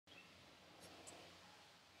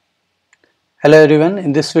Hello everyone,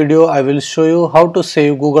 in this video I will show you how to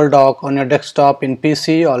save Google Doc on your desktop in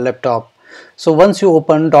PC or laptop. So once you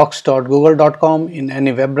open docs.google.com in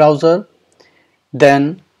any web browser,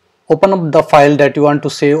 then open up the file that you want to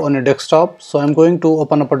save on your desktop. So I'm going to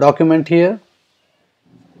open up a document here.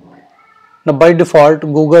 Now by default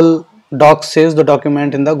Google Docs saves the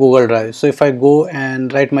document in the Google Drive. So if I go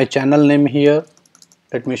and write my channel name here,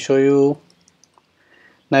 let me show you.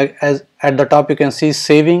 Now as at the top you can see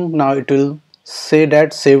saving. Now it will say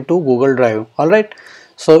that save to Google Drive. Alright,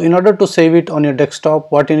 so in order to save it on your desktop,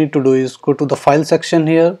 what you need to do is go to the file section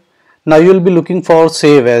here. Now you will be looking for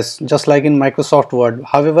save as, just like in Microsoft Word.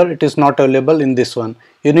 However, it is not available in this one.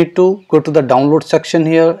 You need to go to the download section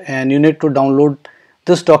here and you need to download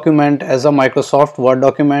this document as a Microsoft Word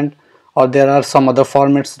document, or there are some other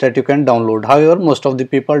formats that you can download. However, most of the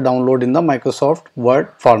people download in the Microsoft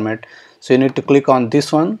Word format. So you need to click on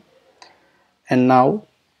this one and now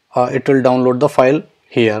it will download the file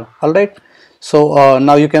here. Alright, so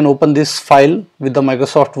now you can open this file with the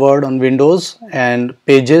Microsoft Word on Windows and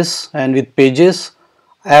Pages, and with Pages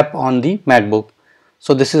app on the MacBook.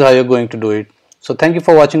 So this is how you're going to do it. So thank you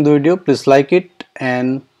for watching the video. Please like it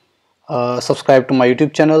and subscribe to my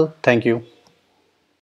YouTube channel. Thank you.